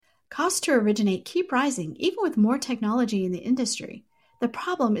costs to originate keep rising even with more technology in the industry. The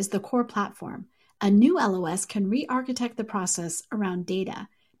problem is the core platform. A new LOS can re-architect the process around data,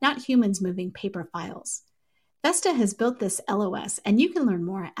 not humans moving paper files. Vesta has built this LOS, and you can learn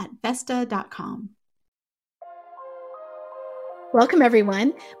more at Vesta.com. Welcome,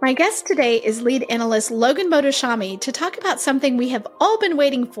 everyone. My guest today is lead analyst Logan Mohtashami to talk about something we have all been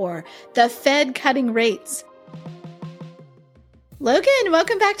waiting for, the Fed cutting rates. Logan,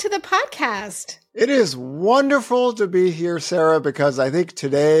 welcome back to the podcast. It is wonderful to be here, Sarah, because I think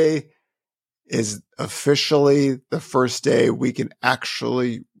today is officially the first day we can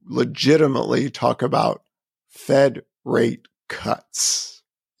actually legitimately talk about Fed rate cuts.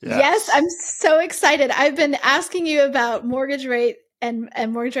 Yes, I'm so excited. I've been asking you about mortgage rate and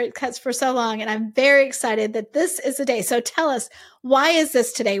mortgage rate cuts for so long, and I'm very excited that this is the day. So tell us, why is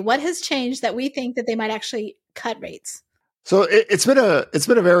this today? What has changed that we think that they might actually cut rates? So it's been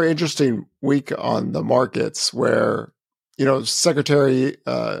a very interesting week on the markets where, Secretary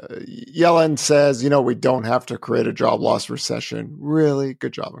Yellen says, we don't have to create a job loss recession. Really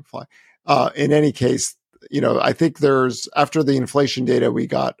good job, McFly. In any case, I think after the inflation data we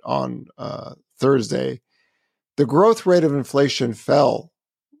got on Thursday, the growth rate of inflation fell,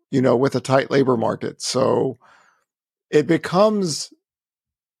 with a tight labor market. So it becomes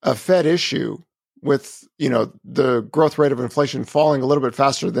a Fed issue with, the growth rate of inflation falling a little bit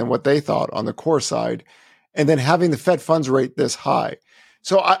faster than what they thought on the core side, and then having the Fed funds rate this high.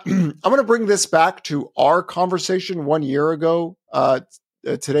 So I'm going to bring this back to our conversation 1 year ago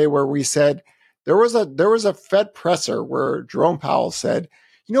today, where we said there was a Fed presser where Jerome Powell said,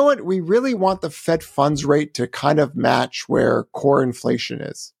 you know what, we really want the Fed funds rate to kind of match where core inflation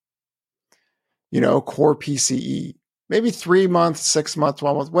is, core PCE, maybe 3 months, 6 months,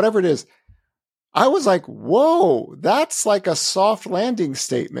 1 month, whatever it is. I was like, whoa, that's like a soft landing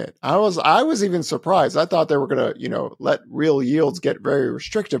statement. I was even surprised. I thought they were going to, let real yields get very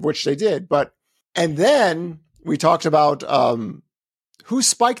restrictive, which they did. And then we talked about who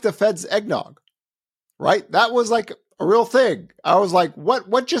spiked the Fed's eggnog, right? That was like a real thing. I was like,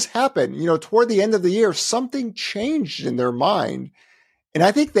 what just happened? Toward the end of the year, something changed in their mind. And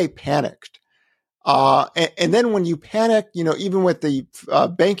I think they panicked. And then when you panic, even with the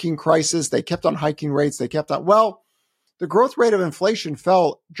banking crisis, they kept on hiking rates. The growth rate of inflation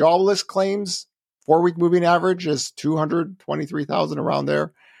fell. Jobless claims, 4-week moving average is 223,000 around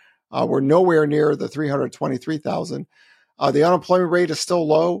there. We're nowhere near the 323,000. The unemployment rate is still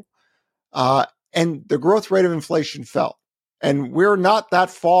low. And the growth rate of inflation fell. And we're not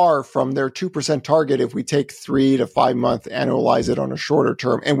that far from their 2% target if we take 3 to 5 month, annualize it on a shorter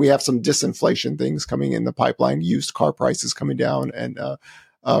term. And we have some disinflation things coming in the pipeline, used car prices coming down and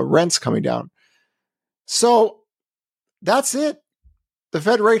rents coming down. So that's it. The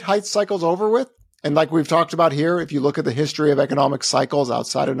Fed rate hike cycle's over with. And like we've talked about here, if you look at the history of economic cycles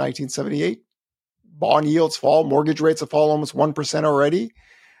outside of 1978, bond yields fall, mortgage rates have fallen almost 1% already.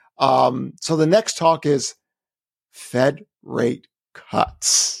 So the next talk is Fed rate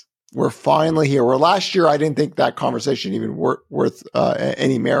cuts. We're finally here. Where last year I didn't think that conversation even worth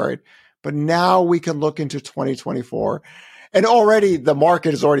any merit, but now we can look into 2024, and already the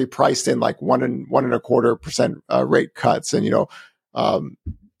market is already priced in like 1.25% rate cuts. And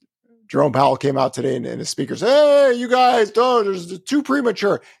Jerome Powell came out today and his speakers, hey, you guys, it's too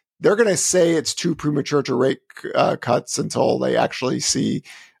premature. They're going to say it's too premature to rate cuts until they actually see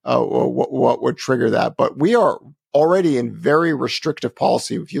what would trigger that. But we are already in very restrictive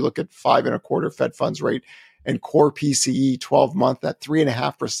policy. If you look at 5.25% Fed funds rate and core PCE 12-month at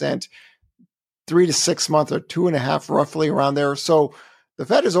 3.5%, 3 to 6 month or 2.5%, roughly around there. So the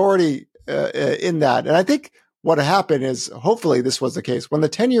Fed is already in that. And I think what happened is, hopefully this was the case, when the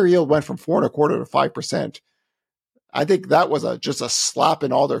 10-year yield went from 4.25% to 5%, I think that was just a slap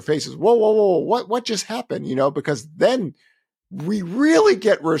in all their faces. Whoa, what just happened? Because then we really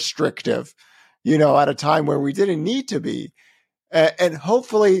get restrictive, at a time where we didn't need to be. And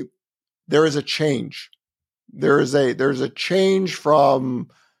hopefully there is a change. There's a change from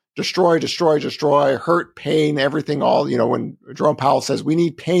destroy, hurt, pain, everything, all, when Jerome Powell says we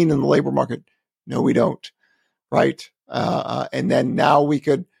need pain in the labor market. No, we don't. Right. And then now we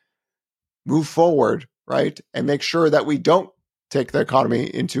could move forward, right, and make sure that we don't take the economy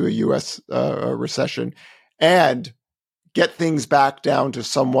into a U.S. Recession and get things back down to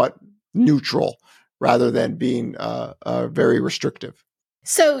somewhat neutral rather than being very restrictive.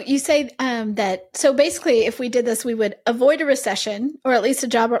 So you say so basically if we did this, we would avoid a recession, or at least a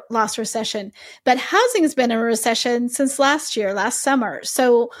job loss recession. But housing has been in a recession since last summer.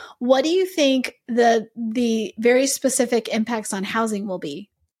 So what do you think the very specific impacts on housing will be?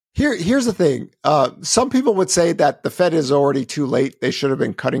 Here's the thing. Some people would say that the Fed is already too late. They should have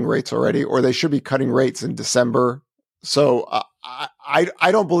been cutting rates already, or they should be cutting rates in December. So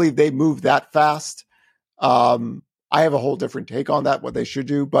I don't believe they moved that fast. I have a whole different take on that, what they should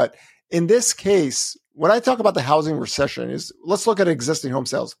do. But in this case, when I talk about the housing recession, is let's look at existing home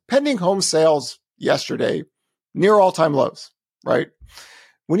sales. Pending home sales yesterday, near all-time lows, right?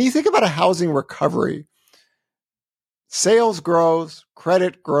 When you think about a housing recovery, sales grows,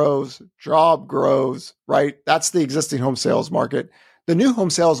 credit grows, job grows, right? That's the existing home sales market. The new home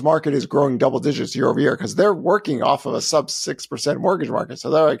sales market is growing double digits year over year because they're working off of a sub 6% mortgage market. So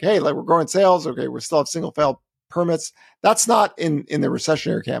they're like, hey, like we're growing sales. Okay, we still have single family permits. That's not in the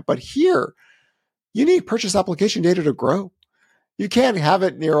recessionary camp. But here, you need purchase application data to grow. You can't have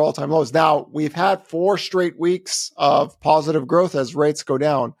it near all-time lows. Now, we've had 4 straight weeks of positive growth as rates go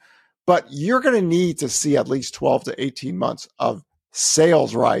down, but you're going to need to see at least 12 to 18 months of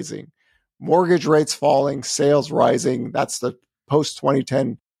sales rising, mortgage rates falling, sales rising. That's the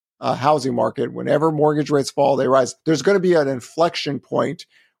post-2010 housing market. Whenever mortgage rates fall, they rise. There's going to be an inflection point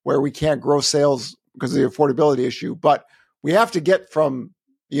where we can't grow sales because of the affordability issue, but we have to get from,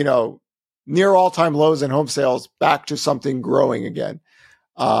 near all-time lows in home sales back to something growing again.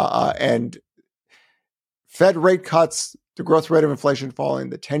 And Fed rate cuts, the growth rate of inflation falling,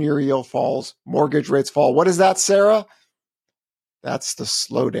 the 10-year yield falls, mortgage rates fall. What is that, Sarah? That's the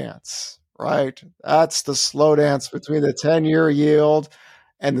slow dance, right? That's the slow dance between the 10-year yield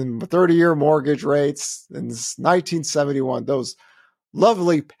and the 30-year mortgage rates. In 1971, those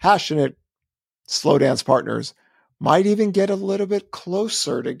lovely, passionate slow dance partners might even get a little bit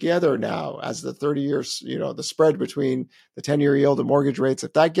closer together now as the 30 years, the spread between the 10-year yield and mortgage rates.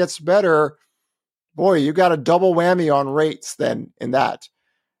 If that gets better, boy, you got a double whammy on rates then in that.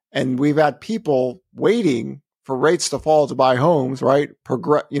 And we've had people waiting for rates to fall to buy homes, right?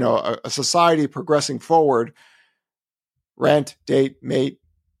 A society progressing forward, rent, date, mate.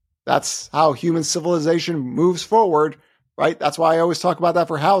 That's how human civilization moves forward, right? That's why I always talk about that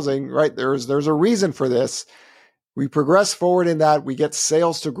for housing, right? There's a reason for this. We progress forward in that, we get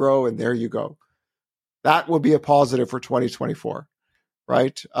sales to grow, and there you go. That will be a positive for 2024,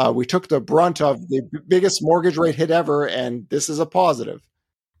 right? We took the brunt of the biggest mortgage rate hit ever, and this is a positive.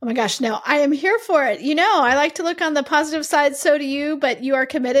 Oh my gosh, no, I am here for it. I like to look on the positive side, so do you, but you are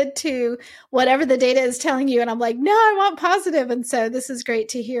committed to whatever the data is telling you. And I'm like, no, I want positive. And so this is great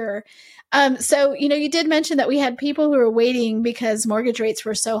to hear. So, you did mention that we had people who were waiting because mortgage rates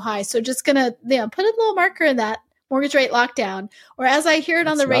were so high. So just going to put a little marker in that mortgage rate lockdown, or as I hear it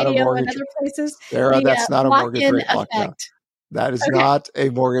on the radio and other places, Sarah, that's not a mortgage rate lockdown. That is not a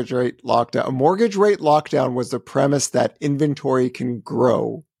mortgage rate lockdown. A mortgage rate lockdown was the premise that inventory can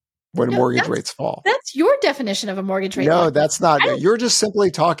grow when mortgage rates fall. That's your definition of a mortgage rate. No, that's not. You're just simply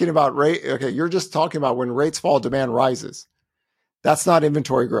talking about rate. Okay, you're just talking about when rates fall, demand rises. That's not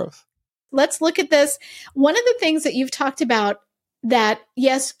inventory growth. Let's look at this. One of the things that you've talked about, that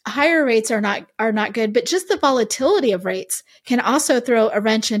yes, higher rates are not good, but just the volatility of rates can also throw a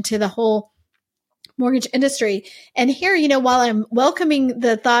wrench into the whole mortgage industry. And here, while I'm welcoming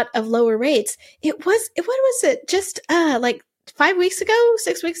the thought of lower rates, what was it? Just like 5 weeks ago,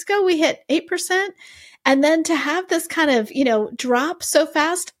 6 weeks ago, we hit 8%. And then to have this kind of, drop so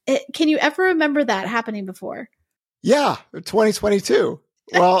fast, can you ever remember that happening before? Yeah, 2022.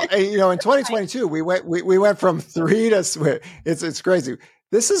 Well, in 2022, we went from 3 to, it's crazy.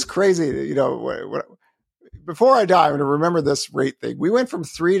 This is crazy. Before I die, I'm going to remember this rate thing. We went from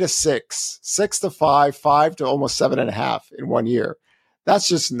 3 to 6, 6 to 5, 5 to almost 7.5 in 1 year. That's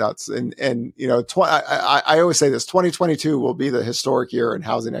just nuts. And I always say this, 2022 will be the historic year in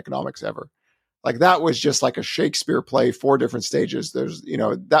housing economics ever. Like that was just like a Shakespeare play, 4 different stages. There's,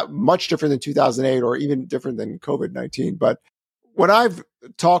 that much different than 2008 or even different than COVID-19. But when I've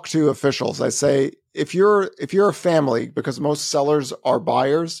talked to officials, I say, if you're a family, because most sellers are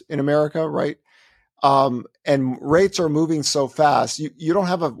buyers in America, right? And rates are moving so fast, you don't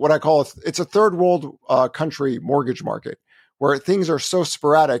have what I call it's a third world country mortgage market where things are so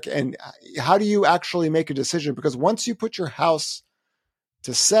sporadic. And how do you actually make a decision? Because once you put your house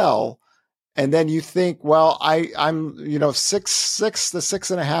to sell, and then you think, well, I'm 6 to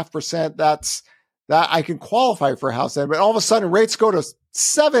 6.5%. That I can qualify for a house then, but all of a sudden rates go to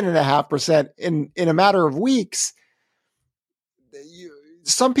 7.5% in a matter of weeks.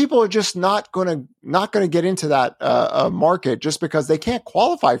 Some people are just not going to get into that market just because they can't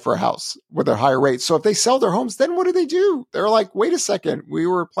qualify for a house with a higher rate. So if they sell their homes, then what do? They're like, wait a second, we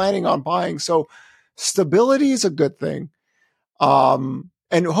were planning on buying. So stability is a good thing.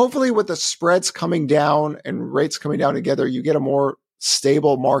 And hopefully with the spreads coming down and rates coming down together, you get a more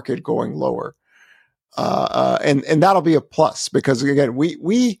stable market going lower. And that'll be a plus because again,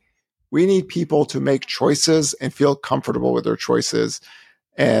 we need people to make choices and feel comfortable with their choices.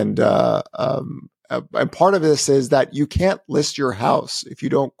 And part of this is that you can't list your house if you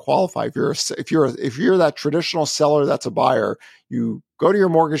don't qualify. If you're that traditional seller that's a buyer, you go to your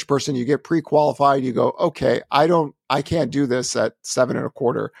mortgage person, you get pre-qualified, you go, okay, I can't do this at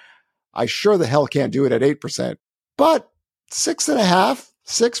 7.25%. I sure the hell can't do it at 8%, but 6.5%,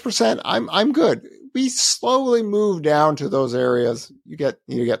 6%, I'm good. We slowly move down to those areas. You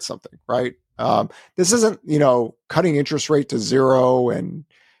get something, right? This isn't, cutting interest rate to zero and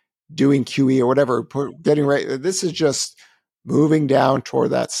doing QE or whatever, getting right. This is just moving down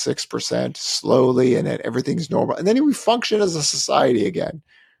toward that 6% slowly, and then everything's normal. And then we function as a society again,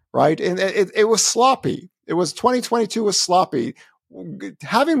 right? And it was sloppy. 2022 was sloppy.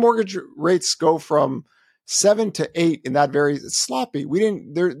 Having mortgage rates go from 7 to 8 in that very sloppy.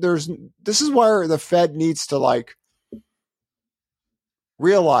 This is where the Fed needs to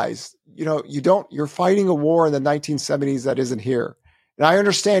realize, you're fighting a war in the 1970s that isn't here. And I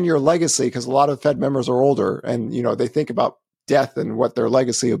understand your legacy because a lot of Fed members are older and, they think about death and what their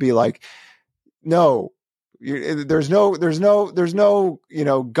legacy will be like. No, there's no,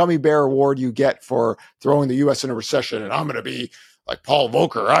 gummy bear award you get for throwing the U.S. in a recession. And I'm going to be like Paul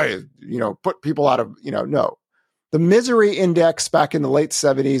Volcker. Put people out of, no. The misery index back in the late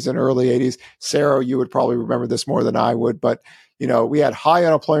 70s and early 80s, Sarah, you would probably remember this more than I would, but, we had high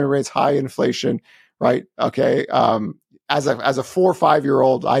unemployment rates, high inflation, right? Okay. As a 4 or 5 year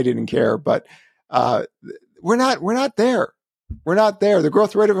old, I didn't care, but we're not there. We're not there. The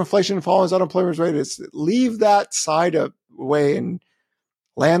growth rate of inflation follows unemployment rate. Is leave that side away and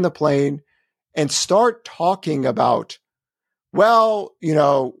land the plane and start talking about, well,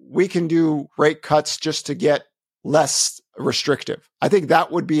 we can do rate cuts just to get less restrictive. I think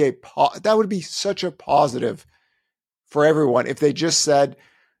that would be such a positive for everyone if they just said,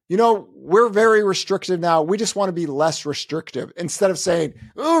 we're very restrictive now. We just want to be less restrictive instead of saying,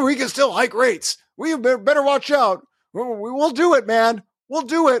 oh, we can still hike rates. We better watch out. We'll do it, man. We'll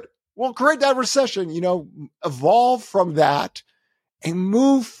do it. We'll create that recession, evolve from that and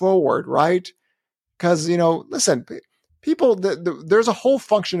move forward, right? Because, listen, people, there's a whole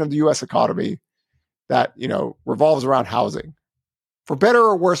function of the U.S. economy that, revolves around housing. For better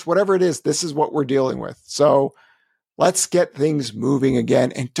or worse, whatever it is, this is what we're dealing with. So let's get things moving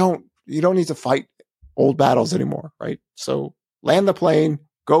again. And you don't need to fight old battles anymore, right? So land the plane,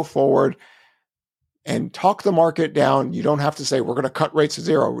 go forward, and talk the market down. You don't have to say, we're going to cut rates to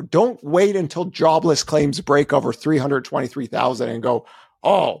zero. Don't wait until jobless claims break over 323,000 and go,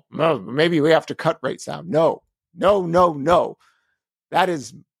 oh, no, maybe we have to cut rates down. No. That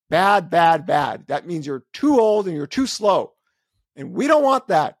is bad. That means you're too old and you're too slow. And we don't want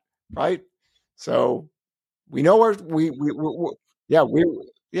that, right? So we know we're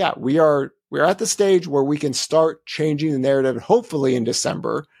at the stage where we can start changing the narrative. And hopefully in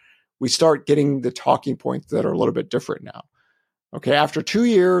December, we start getting the talking points that are a little bit different now. Okay. After 2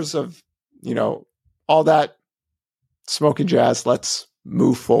 years of, all that smoke and jazz, let's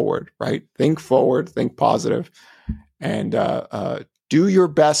move forward, right? Think forward, think positive, and do your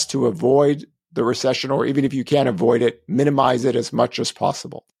best to avoid the recession, or even if you can't avoid it, minimize it as much as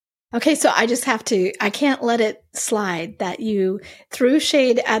possible. Okay, so I can't let it slide that you threw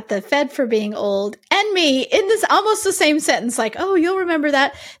shade at the Fed for being old and me in this almost the same sentence, like, oh, you'll remember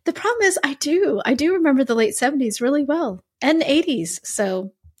that. The problem is I do remember the late 70s really well and 80s.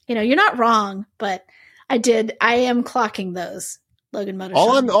 So, you're not wrong, but I am clocking those, Logan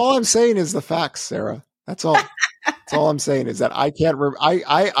Mohtashami. All I'm saying is the facts, Sarah. That's all. That's all I'm saying is that I can't remember.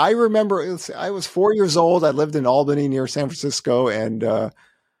 I remember I was 4 years old. I lived in Albany near San Francisco, and I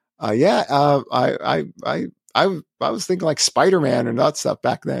was thinking like Spider-Man and that stuff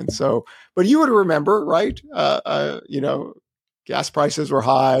back then. So, but you would remember, right? Gas prices were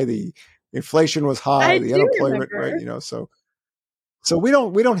high, the inflation was high, the unemployment rate, so we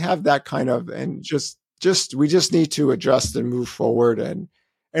don't have that kind of, and we just need to adjust and move forward, and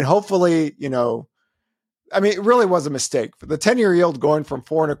hopefully, it really was a mistake. The 10-year yield going from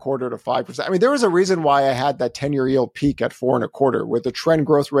 4.25% to 5%. There was a reason why I had that 10-year yield peak at 4.25%. With the trend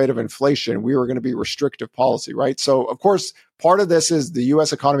growth rate of inflation, we were going to be restrictive policy, right? So, of course, part of this is the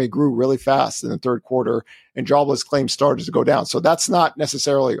U.S. economy grew really fast in the third quarter, and jobless claims started to go down. So that's not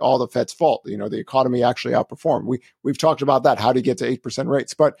necessarily all the Fed's fault. The economy actually outperformed. We've talked about that, how to get to 8%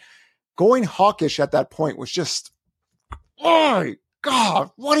 rates, but going hawkish at that point was just, oh, God,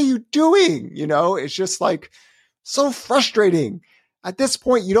 what are you doing? It's just like so frustrating. At this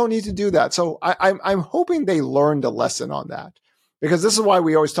point, you don't need to do that. So I'm hoping they learned a lesson on that. Because this is why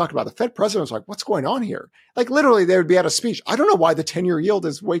we always talk about the Fed president was like, what's going on here? Like literally they would be at a speech. I don't know why the 10-year yield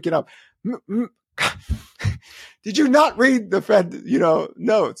is waking up. Did you not read the Fed,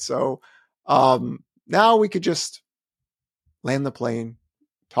 notes? So now we could just land the plane,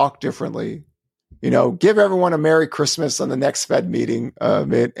 talk differently, give everyone a Merry Christmas on the next Fed meeting,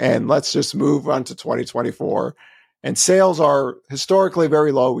 and let's just move on to 2024. And sales are historically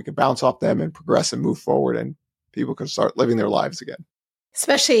very low. We can bounce off them and progress and move forward, and people can start living their lives again.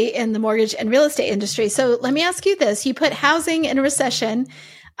 Especially in the mortgage and real estate industry. So let me ask you this. You put housing in a recession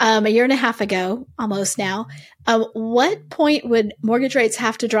a year and a half ago, almost now. What point would mortgage rates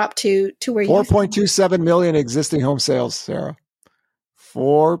have to drop to where 4.27 million existing home sales, Sarah.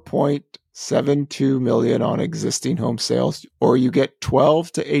 4.72 million on existing home sales, or you get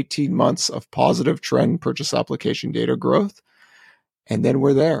 12 to 18 months of positive trend purchase application data growth. And then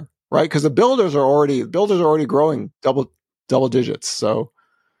we're there, right? Because the builders are already growing double digits. So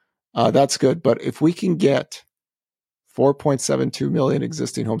that's good. But if we can get 4.72 million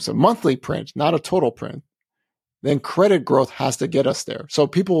existing homes, a monthly print, not a total print, then credit growth has to get us there. So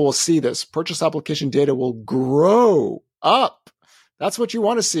people will see this. Purchase application data will grow up. That's what you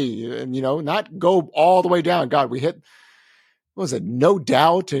want to see. And, not go all the way down. God, we hit, what was it? No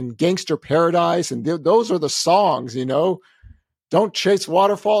Doubt and Gangster Paradise. And those are the songs, Don't Chase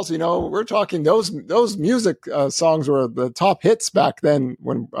Waterfalls. We're talking those music songs were the top hits back then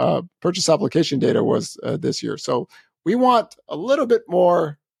when purchase application data was this year. So we want a little bit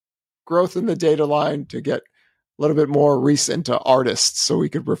more growth in the data line to get a little bit more recent artists so we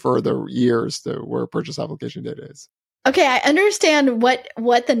could refer the years to where purchase application data is. Okay, I understand what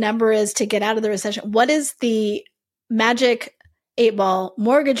the number is to get out of the recession. What is the magic 8-ball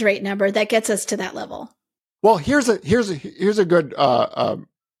mortgage rate number that gets us to that level? Well, here's a good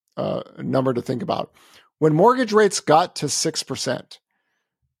number to think about. When mortgage rates got to 6%,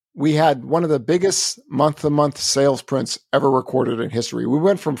 we had one of the biggest month-to-month sales prints ever recorded in history. We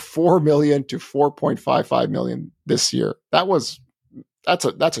went from 4 million to 4.55 million this year.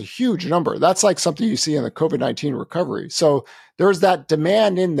 That's a huge number. That's like something you see in the COVID-19 recovery. So there's that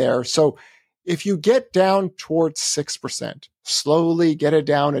demand in there. So if you get down towards 6%, slowly get it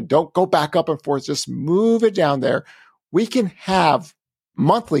down and don't go back up and forth, just move it down there. We can have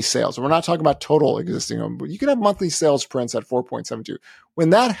monthly sales. We're not talking about total existing home, but you can have monthly sales prints at 4.72.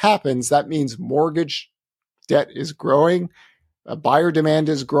 When that happens, that means mortgage debt is growing. Buyer demand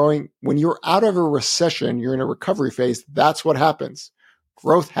is growing. When you're out of a recession, you're in a recovery phase. That's what happens.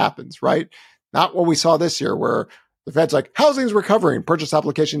 Growth happens, right? Not what we saw this year where the Fed's like, housing's recovering. Purchase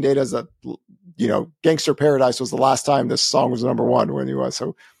application data is Gangster Paradise was the last time this song was number one when he was.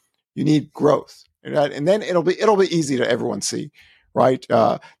 So you need growth. And then it'll be easy to everyone see, right?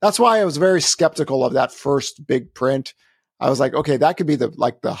 That's why I was very skeptical of that first big print. I was like, okay, that could be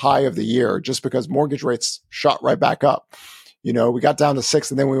the high of the year just because mortgage rates shot right back up. We got down to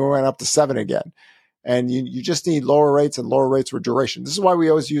 6 and then we went up to 7 again. And you just need lower rates, and lower rates with duration. This is why we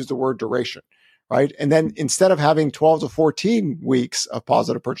always use the word duration, right? And then instead of having 12 to 14 weeks of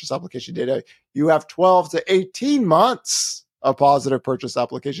positive purchase application data, you have 12 to 18 months of positive purchase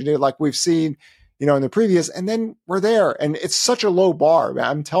application data like we've seen, in the previous. And then we're there. And it's such a low bar. Man,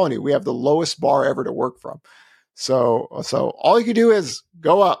 I'm telling you, we have the lowest bar ever to work from. So all you can do is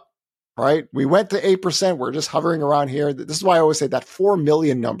go up, right? We went to 8%. We're just hovering around here. This is why I always say that 4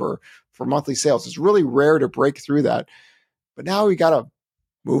 million number for monthly sales. It's really rare to break through that. But now we got to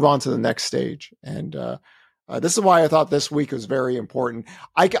move on to the next stage. And this is why I thought this week was very important.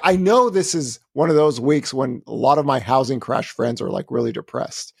 I know this is one of those weeks when a lot of my housing crash friends are like really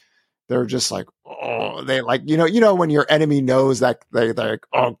depressed. They're just like, oh, they like, when your enemy knows that they're like,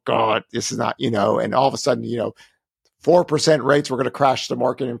 oh God, this is not, and all of a sudden, 4% rates, we're going to crash the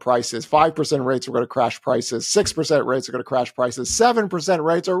market in prices. 5% rates, we're going to crash prices. 6% rates are going to crash prices. 7%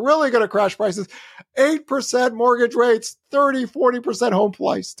 rates are really going to crash prices. 8% mortgage rates, 30, 40% home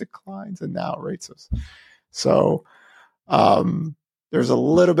price declines. And now rates. So there's a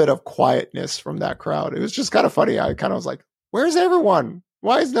little bit of quietness from that crowd. It was just kind of funny. I kind of was like, where's everyone?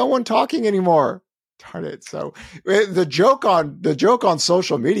 Why is no one talking anymore? Darn it. So the joke on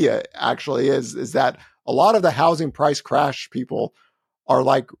social media actually is that a lot of the housing price crash people are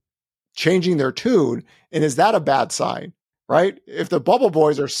like changing their tune. And is that a bad sign, right? If the bubble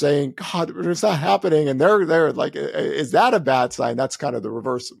boys are saying, God, it's not happening. And they're like, is that a bad sign? That's kind of the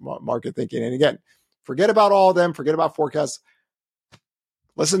reverse market thinking. And again, forget about all of them. Forget about forecasts.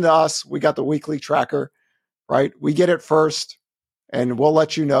 Listen to us. We got the weekly tracker, right? We get it first and we'll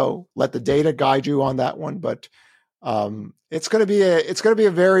let you know, let the data guide you on that one. But it's going to be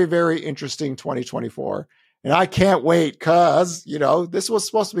a very, very interesting 2024. And I can't wait because, this was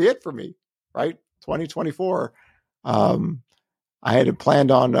supposed to be it for me, right? 2024. I had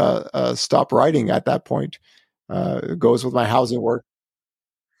planned on stop writing at that point. It goes with my housing work.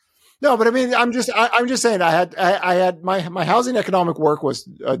 No, but I mean, I'm just saying. I had my housing economic work was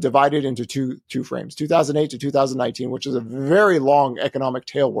divided into two frames: 2008 to 2019, which is a very long economic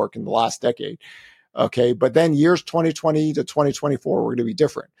tail work in the last decade. Okay, but then years 2020 to 2024 were going to be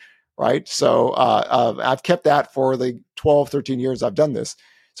different, right? So I've kept that for the 12, 13 years I've done this.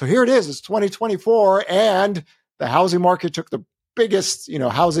 So here it is. It's 2024, and the housing market took the biggest,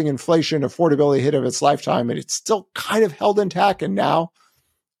 housing inflation affordability hit of its lifetime, and it's still kind of held intact. And now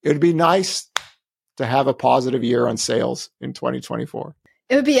it would be nice to have a positive year on sales in 2024.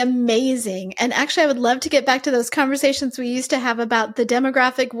 It would be amazing. And actually, I would love to get back to those conversations we used to have about the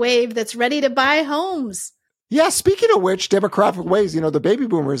demographic wave that's ready to buy homes. Yeah, speaking of which, demographic waves, the baby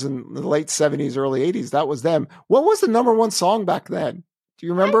boomers in the late 70s, early 80s, that was them. What was the number one song back then? Do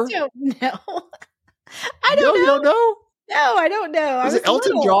you remember? I don't know. You don't know? No, I don't know. Was it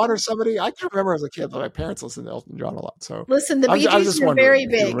Elton John or somebody? I can remember as a kid, but my parents listened to Elton John a lot. So listen, the Bee Gees were very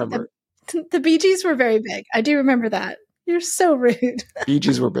big. The Bee Gees were very big. I do remember that. You're so rude. Bee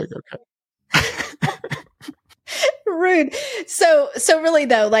Gees were big. Okay. Rude. So really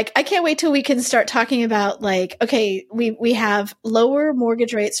though, like, I can't wait till we can start talking about, like, okay, we have lower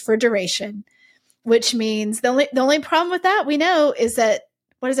mortgage rates for duration, which means the only problem with that we know is that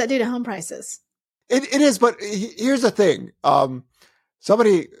what does that do to home prices? It is, but here's the thing.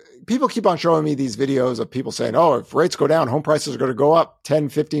 People keep on showing me these videos of people saying, oh, if rates go down, home prices are going to go up 10,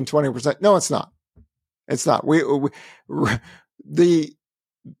 15, 20%. No, it's not. It's not. What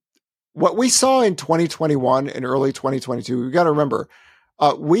we saw in 2021 and early 2022, we got to remember,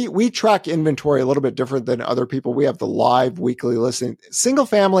 we track inventory a little bit different than other people. We have the live weekly listing. Single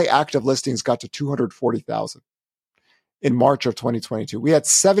family active listings got to 240,000 in March of 2022. We had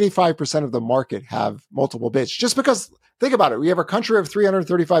 75% of the market have multiple bids, just because, think about it. We have a country of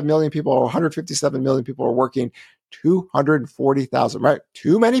 335 million people, or 157 million people are working, 240,000, right?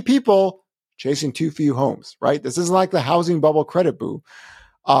 Too many people chasing too few homes, right? This isn't like the housing bubble credit boom.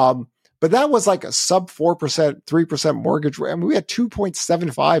 But that was like a sub 4%, 3% mortgage rate. I mean, we had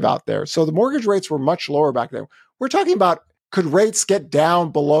 2.75 out there. So the mortgage rates were much lower back then. We're talking about, could rates get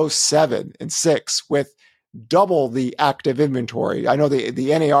down below 7 and 6 with double the active inventory? I know the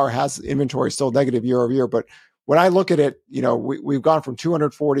NAR has inventory still negative year over year, but when I look at it, we've gone from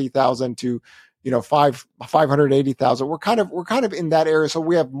 240,000 to 580,000. We're kind of in that area. So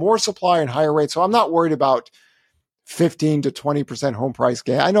we have more supply and higher rates. So I'm not worried about 15 to 20% home price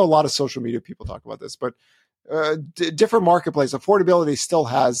gain. I know a lot of social media people talk about this, but different marketplace affordability still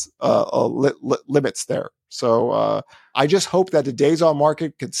has limits there. So I just hope that the days on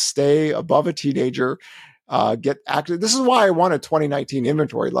market could stay above a teenager, get active. This is why I wanted 2019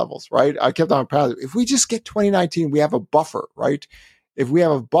 inventory levels, right? I kept on proud. If we just get 2019, we have a buffer, right? If we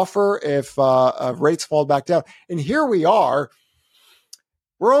have a buffer, if rates fall back down, and here we are,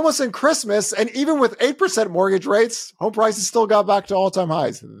 we're almost in Christmas, and even with 8% mortgage rates, home prices still got back to all-time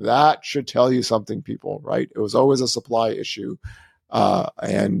highs. That should tell you something, people, right? It was always a supply issue,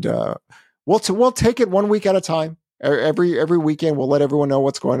 and we'll take it 1 week at a time. Every weekend, we'll let everyone know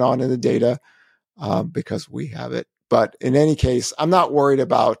what's going on in the data, because we have it. But in any case, I'm not worried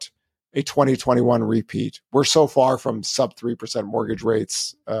about a 2021 repeat. We're so far from sub 3% mortgage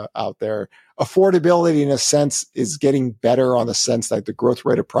rates out there. Affordability, in a sense, is getting better, on the sense that the growth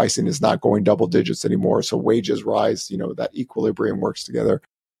rate of pricing is not going double digits anymore. So wages rise, that equilibrium works together.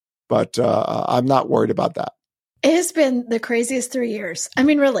 But I'm not worried about that. It has been the craziest 3 years. I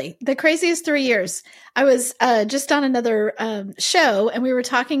mean, really, the craziest 3 years. I was just on another show, and we were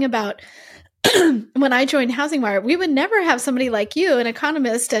talking about when I joined Housing Wire, we would never have somebody like you, an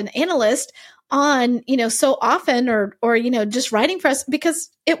economist, an analyst, on, so often, or just writing for us, because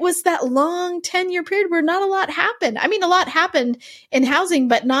it was that long 10-year period where not a lot happened. I mean, a lot happened in housing,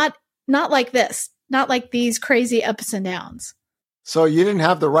 but not like this, not like these crazy ups and downs. So you didn't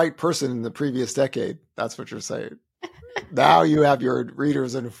have the right person in the previous decade. That's what you're saying. Now you have your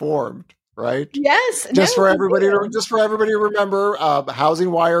readers informed, right? Yes. Just for everybody to remember,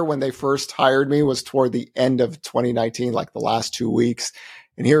 Housing Wire, when they first hired me, was toward the end of 2019, like the last 2 weeks.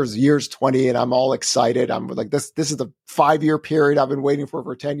 And here's years 20, and I'm all excited. I'm like, this is the 5-year period I've been waiting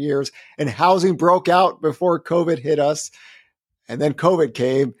for 10 years. And housing broke out before COVID hit us. And then COVID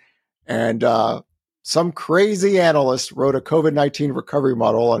came, and some crazy analyst wrote a COVID-19 recovery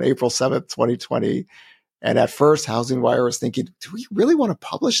model on April 7th, 2020. And at first, Housing Wire was thinking, do we really want to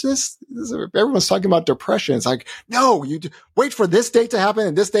publish this? Everyone's talking about depression. It's like, no, wait for this date to happen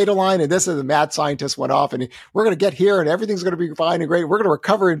and this data line. And this is the mad scientist went off and we're going to get here and everything's going to be fine and great. We're going to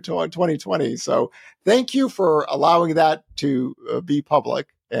recover into 2020. So thank you for allowing that to be public.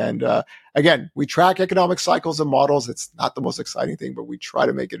 And again, we track economic cycles and models. It's not the most exciting thing, but we try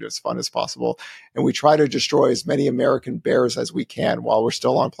to make it as fun as possible. And we try to destroy as many American bears as we can while we're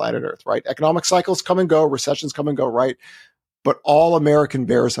still on planet Earth, right? Economic cycles come and go, recessions come and go, right? But all American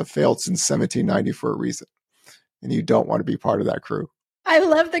bears have failed since 1790 for a reason. And you don't want to be part of that crew. I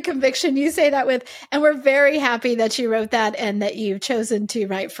love the conviction you say that with, and we're very happy that you wrote that and that you've chosen to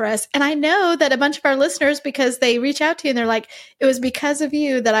write for us. And I know that a bunch of our listeners, because they reach out to you and they're like, it was because of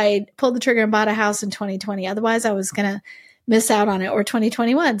you that I pulled the trigger and bought a house in 2020. Otherwise I was going to miss out on it, or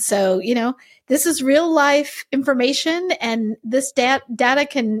 2021. So, this is real life information and this data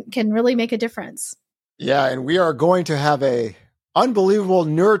can really make a difference. Yeah. And we are going to have a unbelievable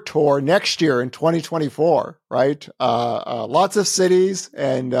nerd tour next year in 2024, right? Lots of cities.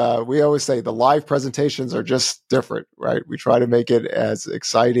 And we always say the live presentations are just different, right? We try to make it as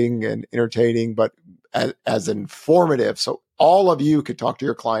exciting and entertaining, but as informative. So all of you could talk to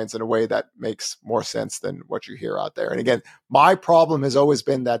your clients in a way that makes more sense than what you hear out there. And again, my problem has always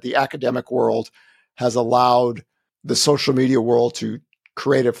been that the academic world has allowed the social media world to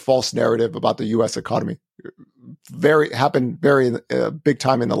create a false narrative about the U.S. economy. Happened very big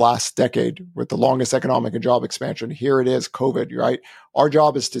time in the last decade with the longest economic and job expansion. Here it is, COVID, right? Our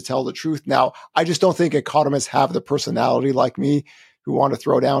job is to tell the truth. Now, I just don't think economists have the personality like me who want to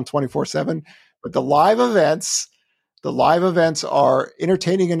throw down 24/7. But the live events are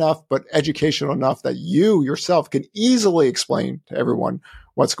entertaining enough, but educational enough that you yourself can easily explain to everyone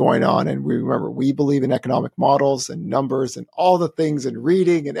what's going on. And we believe in economic models and numbers and all the things and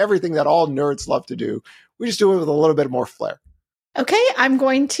reading and everything that all nerds love to do. We just do it with a little bit more flair. Okay, I'm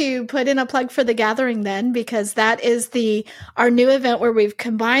going to put in a plug for the Gathering then, because that is our new event where we've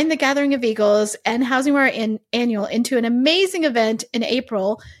combined the Gathering of Eagles and Housing Wire Annual into an amazing event in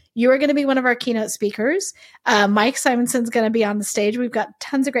April. You are going to be one of our keynote speakers. Mike Simonson's going to be on the stage. We've got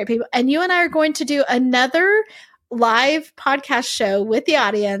tons of great people. And you and I are going to do another live podcast show with the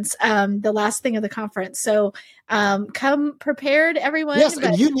audience, the last thing of the conference. So come prepared, everyone. Yes,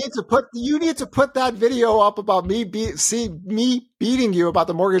 and you need to put that video up about me beating you about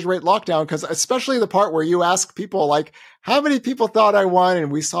the mortgage rate lockdown, because especially the part where you ask people like, how many people thought I won? And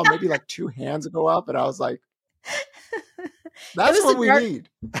we saw maybe like 2 hands go up, and I was like, that's what we need.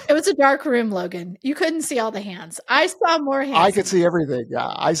 It was a dark room, Logan. You couldn't see all the hands. I saw more hands. I could see everything.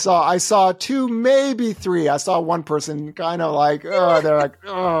 Yeah. I saw 2, maybe 3. I saw one person kind of like, they're like,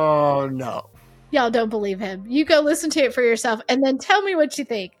 oh no. Y'all don't believe him. You go listen to it for yourself and then tell me what you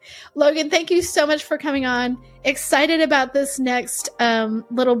think. Logan, thank you so much for coming on. Excited about this next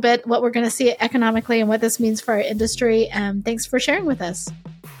little bit, what we're going to see economically and what this means for our industry. Thanks for sharing with us.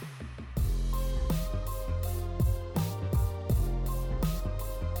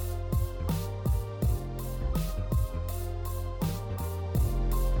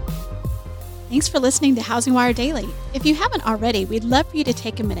 Thanks for listening to Housing Wire Daily. If you haven't already, we'd love for you to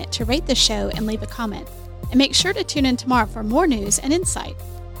take a minute to rate the show and leave a comment. And make sure to tune in tomorrow for more news and insight.